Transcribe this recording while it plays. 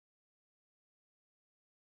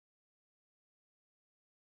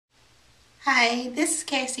Hi, this is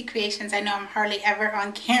KFC Creations. I know I'm hardly ever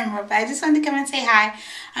on camera, but I just wanted to come and say hi.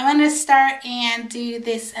 I'm going to start and do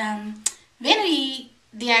this vanity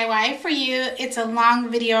DIY for you. It's a long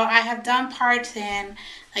video. I have done parts in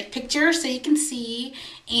like pictures so you can see,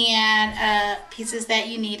 and pieces that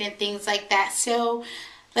you need and things like that. So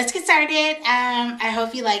let's get started. I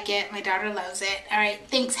hope you like it. My daughter loves it. Alright,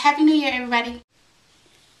 thanks. Happy New Year, everybody.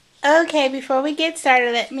 Okay, before we get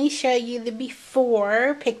started, let me show you the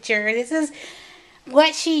before picture. This is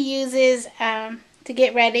what she uses to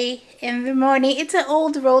get ready in the morning. It's an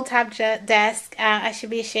old roll top desk. I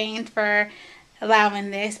should be ashamed for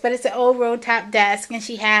allowing this, but it's an old roll top desk, and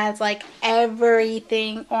she has like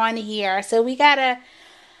everything on here. So we gotta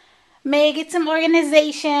get some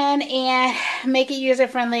organization and make it user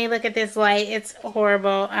friendly. Look at this light, it's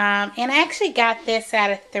horrible. And I actually got this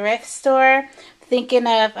at a thrift store, thinking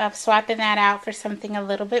of swapping that out for something a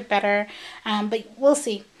little bit better, but we'll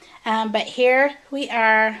see. But here we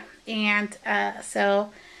are, and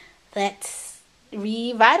so let's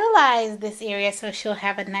revitalize this area so she'll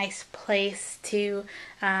have a nice place to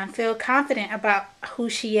feel confident about who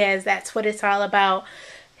she is. That's what it's all about.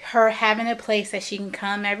 Her having a place that she can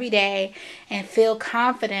come every day and feel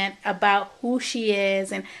confident about who she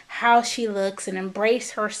is and how she looks, and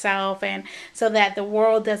embrace herself, and so that the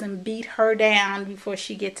world doesn't beat her down before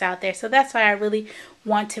she gets out there. So that's why I really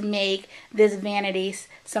want to make this vanity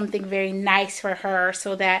something very nice for her,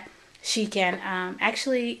 so that she can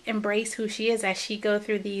actually embrace who she is as she goes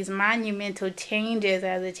through these monumental changes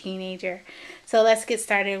as a teenager. So let's get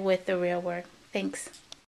started with the real work. Thanks.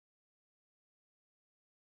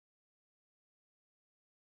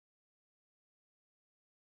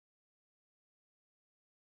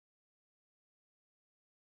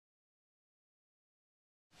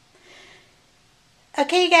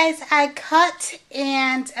 Okay guys, I cut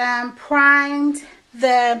and primed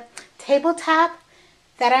the tabletop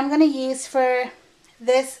that I'm going to use for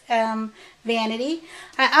this vanity.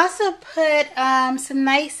 I also put some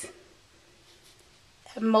nice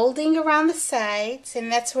molding around the sides, and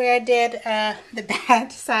that's where I did the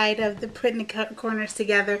bad side of the putting the corners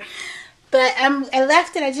together. But I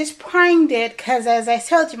left it, I just primed it, because as I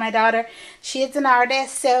told you, my daughter, she is an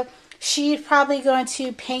artist, so she's probably going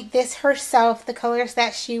to paint this herself, the colors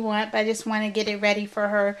that she wants. But I just want to get it ready for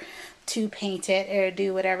her to paint it or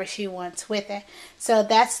do whatever she wants with it. So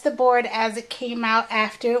that's the board as it came out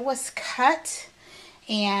after it was cut,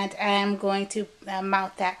 and I'm going to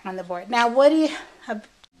mount that on the board. Now what do you...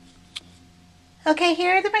 Okay,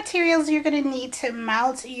 here are the materials you're going to need to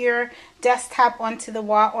mount your desktop onto the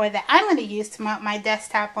wall, or that I'm going to use to mount my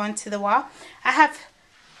desktop onto the wall. I have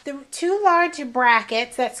the two large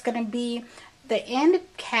brackets that's going to be the end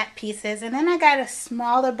cap pieces, and then I got a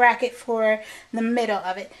smaller bracket for the middle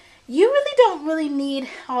of it. You don't need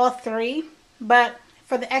all three, but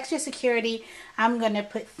for the extra security, I'm going to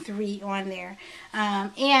put 3 on there.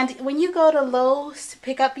 And when you go to Lowe's to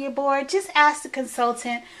pick up your board, just ask the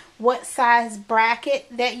consultant what size bracket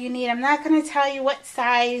that you need. I'm not going to tell you what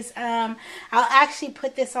size. I'll actually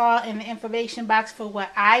put this all in the information box for what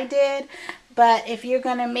I did. But if you're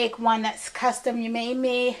going to make one that's custom, you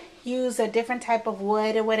may use a different type of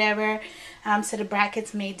wood or whatever, so the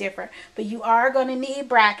brackets may differ. But you are going to need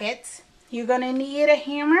brackets. You're going to need a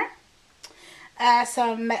hammer,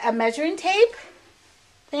 a measuring tape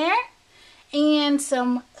there, and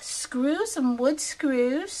some screws, some wood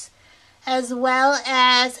screws, as well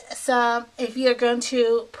as some, if you're going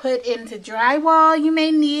to put into drywall, you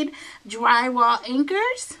may need drywall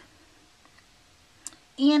anchors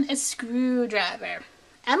and a screwdriver.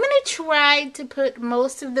 I'm going to try to put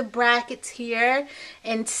most of the brackets here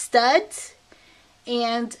in studs,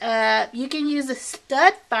 and you can use a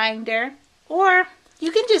stud finder, or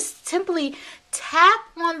you can just simply tap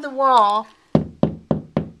on the wall,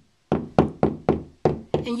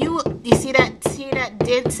 and you see that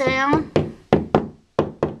dent sound?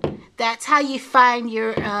 That's how you find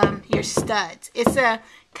your studs. It's a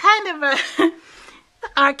kind of a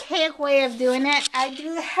archaic way of doing it. I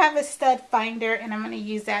do have a stud finder, and I'm going to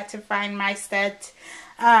use that to find my studs.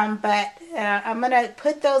 But I'm going to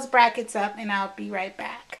put those brackets up, and I'll be right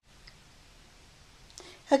back.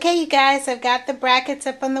 Okay, you guys, I've got the brackets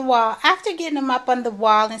up on the wall. After getting them up on the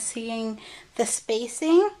wall and seeing the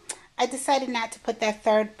spacing, I decided not to put that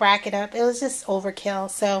third bracket up. It was just overkill,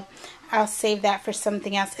 so I'll save that for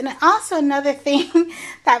something else. And also another thing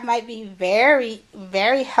that might be very,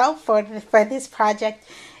 very helpful for this project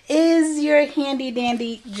is your handy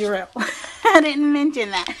dandy drill. I didn't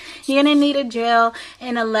mention that. You're going to need a drill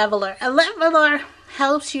and a leveler. A leveler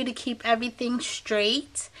helps you to keep everything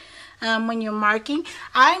straight when you're marking.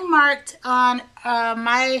 I marked on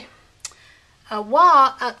my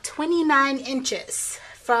wall up 29 inches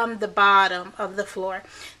from the bottom of the floor.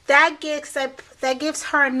 That gives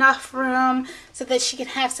her enough room so that she can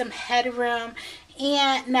have some headroom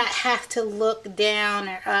and not have to look down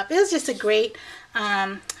or up. It was just a great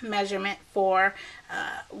measurement for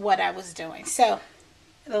what I was doing. So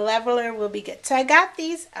the leveler will be good. So I got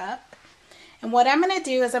these up, and what I'm going to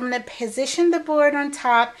do is I'm going to position the board on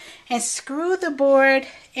top and screw the board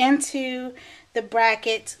into the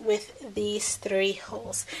brackets with these 3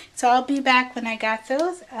 holes. So I'll be back when I got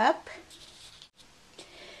those up.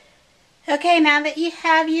 Okay, now that you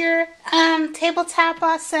have your tabletop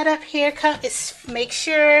all set up here, make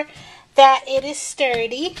sure that it is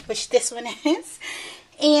sturdy, which this one is.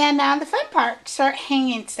 And now the fun part, start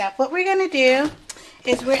hanging stuff. What we're going to do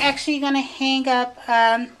is we're actually going to hang up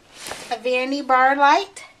a vanity bar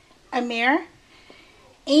light, a mirror,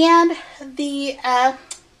 and the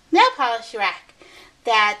nail polish rack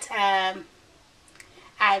that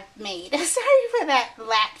I've made. Sorry for that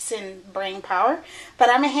lapse in brain power, but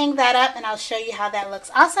I'm going to hang that up and I'll show you how that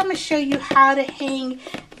looks. Also, I'm going to show you how to hang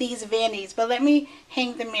these vanities, but let me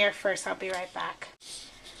hang the mirror first. I'll be right back.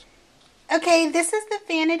 Okay, this is the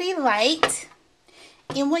vanity light.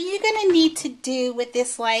 And what you're going to need to do with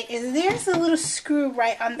this light is there's a little screw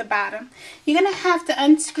right on the bottom. You're going to have to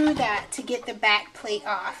unscrew that to get the back plate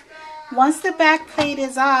off. Once the back plate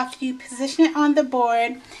is off, you position it on the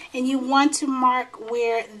board and you want to mark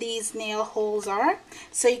where these nail holes are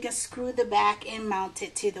so you can screw the back and mount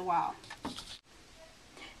it to the wall.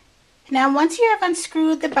 Now once you have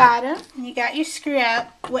unscrewed the bottom and you got your screw out,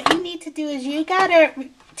 what you need to do is you got to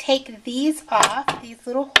take these off, these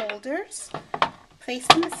little holders. Place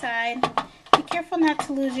them aside. Be careful not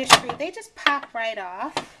to lose your screw. They just pop right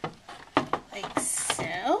off, like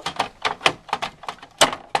so.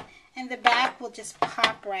 And the back will just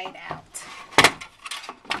pop right out.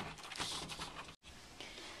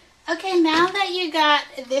 Okay, now that you got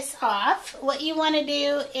this off, what you want to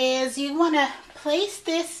do is you want to place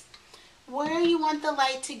this where you want the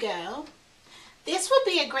light to go. This would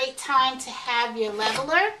be a great time to have your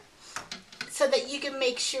leveler, so that you can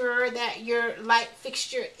make sure that your light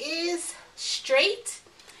fixture is straight.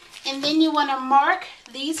 And then you want to mark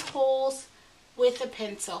these holes with a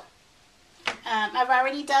pencil. I've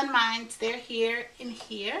already done mine. They're here and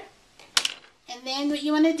here. And then what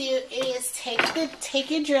you want to do is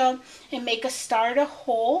take your drill and make a starter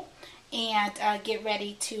hole and get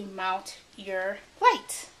ready to mount your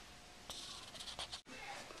light.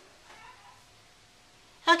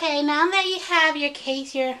 Okay, now that you have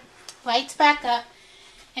your lights back up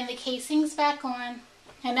and the casing's back on,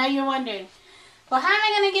 I know you're wondering, well, how am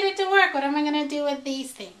I going to get it to work? What am I going to do with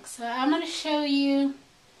these things? So I'm going to show you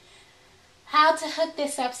how to hook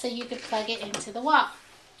this up so you can plug it into the wall.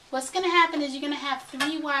 What's going to happen is you're going to have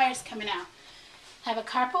 3 wires coming out. Have a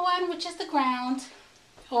copper one, which is the ground,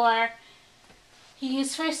 or you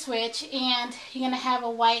use for a switch, and you're going to have a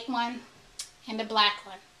white one and a black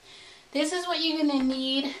one. This is what you're going to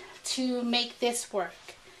need to make this work.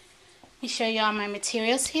 Let me show you all my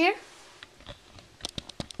materials here.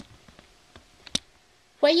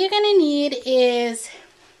 What you're going to need is,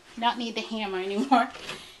 you don't need the hammer anymore.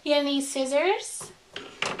 You're going to need scissors,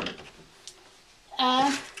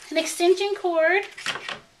 an extension cord,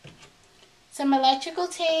 some electrical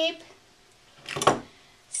tape,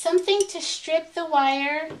 something to strip the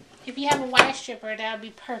wire. If you have a wire stripper, that would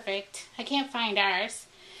be perfect. I can't find ours.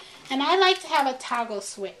 And I like to have a toggle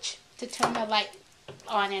switch to turn the light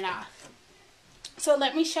on and off. So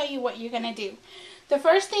let me show you what you're going to do. The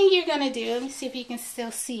first thing you're going to do, let me see if you can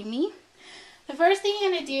still see me. The first thing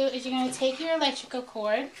you're going to do is you're going to take your electrical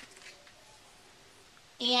cord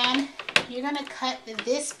and you're going to cut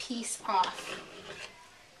this piece off.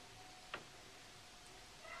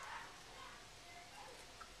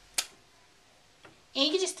 And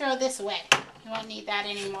you can just throw this away. You won't need that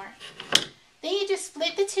anymore. Then you just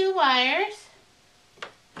split the 2 wires.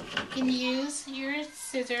 You can use your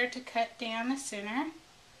scissor to cut down the center.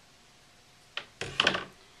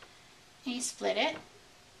 And you split it.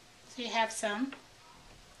 So you have some.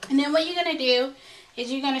 And then what you're going to do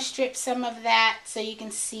is you're going to strip some of that so you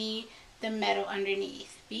can see the metal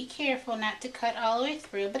underneath. Be careful not to cut all the way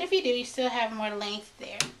through, but if you do, you still have more length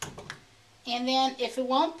there. And then if it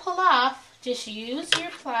won't pull off, just use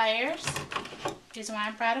your pliers. Here's why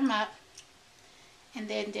I brought them up. And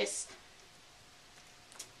then just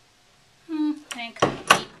and come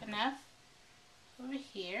deep enough over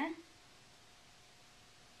here,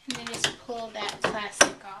 and then just pull that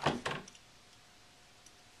plastic off.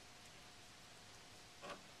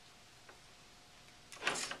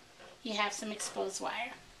 You have some exposed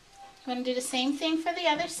wire. I'm going to do the same thing for the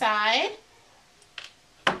other side.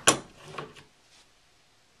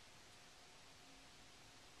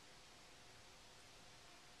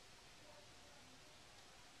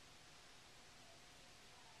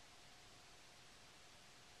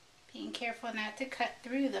 being careful not to cut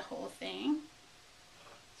through the whole thing.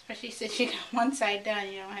 Especially since you got one side done,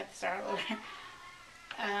 you don't have to start over.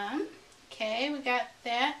 Okay, we got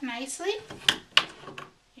that nicely.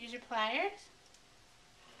 Use your pliers.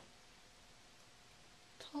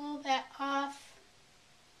 Pull that off.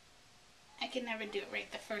 I can never do it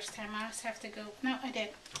right the first time. I always have to go, no, I did.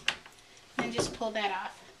 And just pull that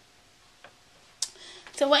off.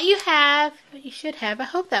 So what you should have, I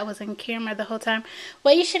hope that was on camera the whole time.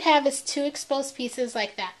 What you should have is 2 exposed pieces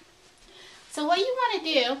like that. So what you want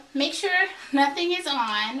to do, make sure nothing is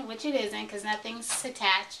on, which it isn't because nothing's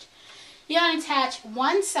attached. You want to attach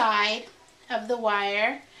one side of the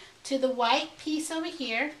wire to the white piece over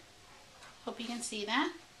here. Hope you can see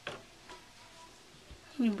that.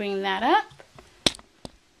 You bring that up.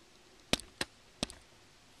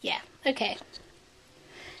 Yeah, okay.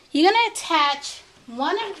 You're going to attach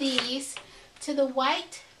one of these to the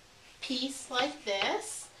white piece like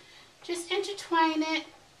this. Just intertwine it.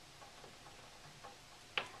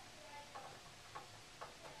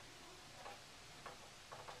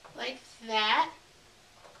 Like that.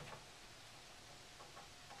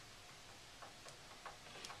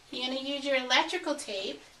 You're going to use your electrical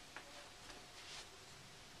tape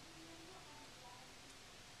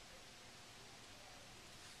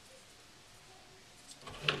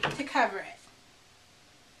to cover it.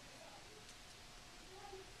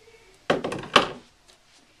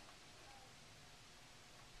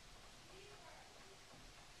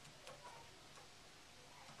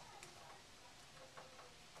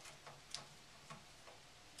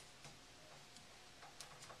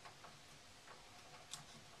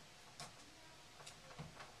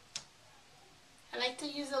 I like to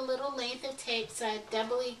use a little length of tape so I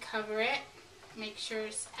doubly cover it. Make sure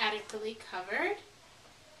it's adequately covered.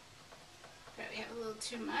 Probably have a little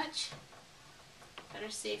too much. Better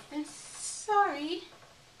save this. Sorry.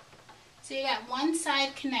 So you got one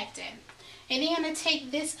side connected. And you're going to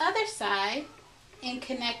take this other side and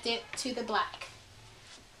connect it to the black.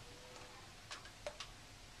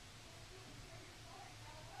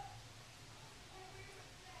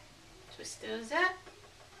 Twist those up.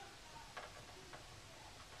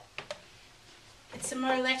 Get some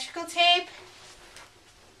more electrical tape.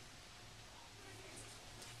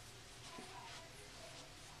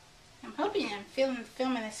 I'm hoping I'm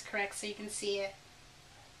filming this correct so you can see it.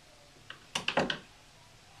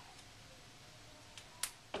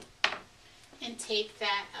 And tape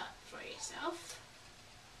that up for yourself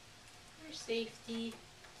for safety.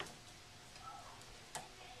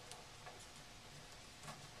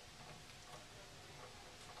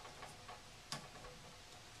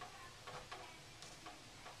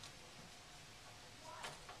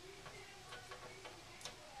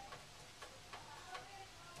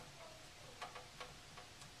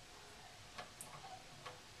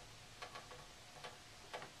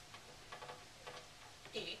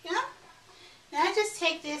 There you go. Now I just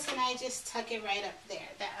take this and I just tuck it right up there,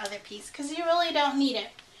 that other piece, because you really don't need it.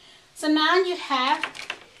 So now you have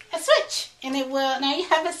a switch, and it will, now you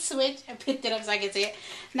have a switch, I picked it up so I can see it.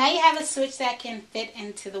 Now you have a switch that can fit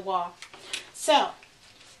into the wall. So,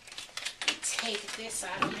 take this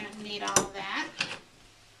out, you don't need all of that.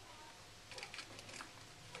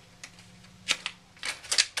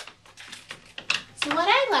 So what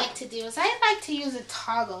I like to do is I like to use a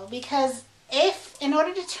toggle, because in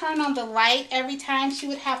order to turn on the light every time, she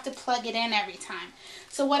would have to plug it in every time.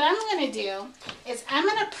 So what I'm going to do is I'm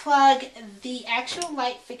going to plug the actual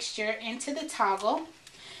light fixture into the toggle,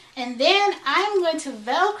 and then I'm going to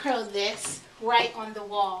Velcro this right on the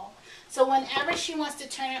wall. So whenever she wants to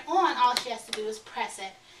turn it on, all she has to do is press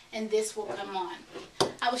it, and this will come on.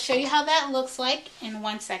 I will show you how that looks like in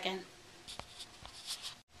 1 second.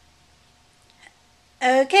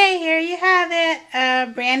 Okay, here you have it,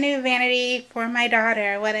 a brand new vanity for my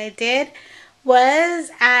daughter. What I did was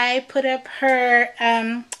I put up her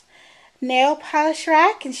nail polish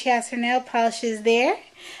rack, and she has her nail polishes there.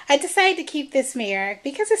 I decided to keep this mirror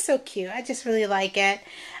because it's so cute. I just really like it.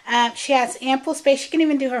 She has ample space. She can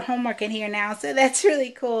even do her homework in here now, so that's really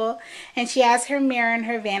cool. And she has her mirror and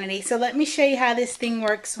her vanity. So let me show you how this thing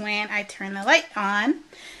works when I turn the light on.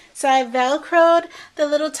 So I Velcroed the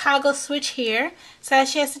little toggle switch here. So all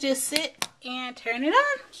she has to do is sit and turn it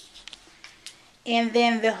on. And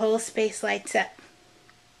then the whole space lights up.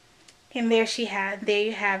 And there you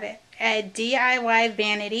have it. A DIY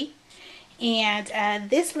vanity. And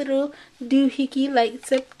this little doohickey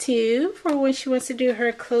lights up too for when she wants to do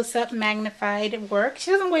her close-up magnified work.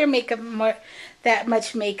 She doesn't wear makeup that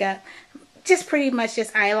much makeup. just pretty much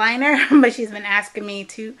just eyeliner, but she's been asking me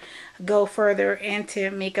to go further into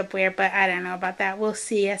makeup wear, but I don't know about that. We'll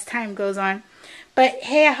see as time goes on. But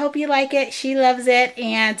hey, I hope you like it. She loves it,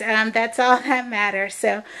 and that's all that matters.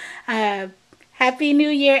 So Happy New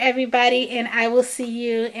Year, everybody, and I will see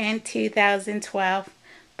you in 2012.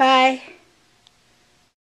 Bye.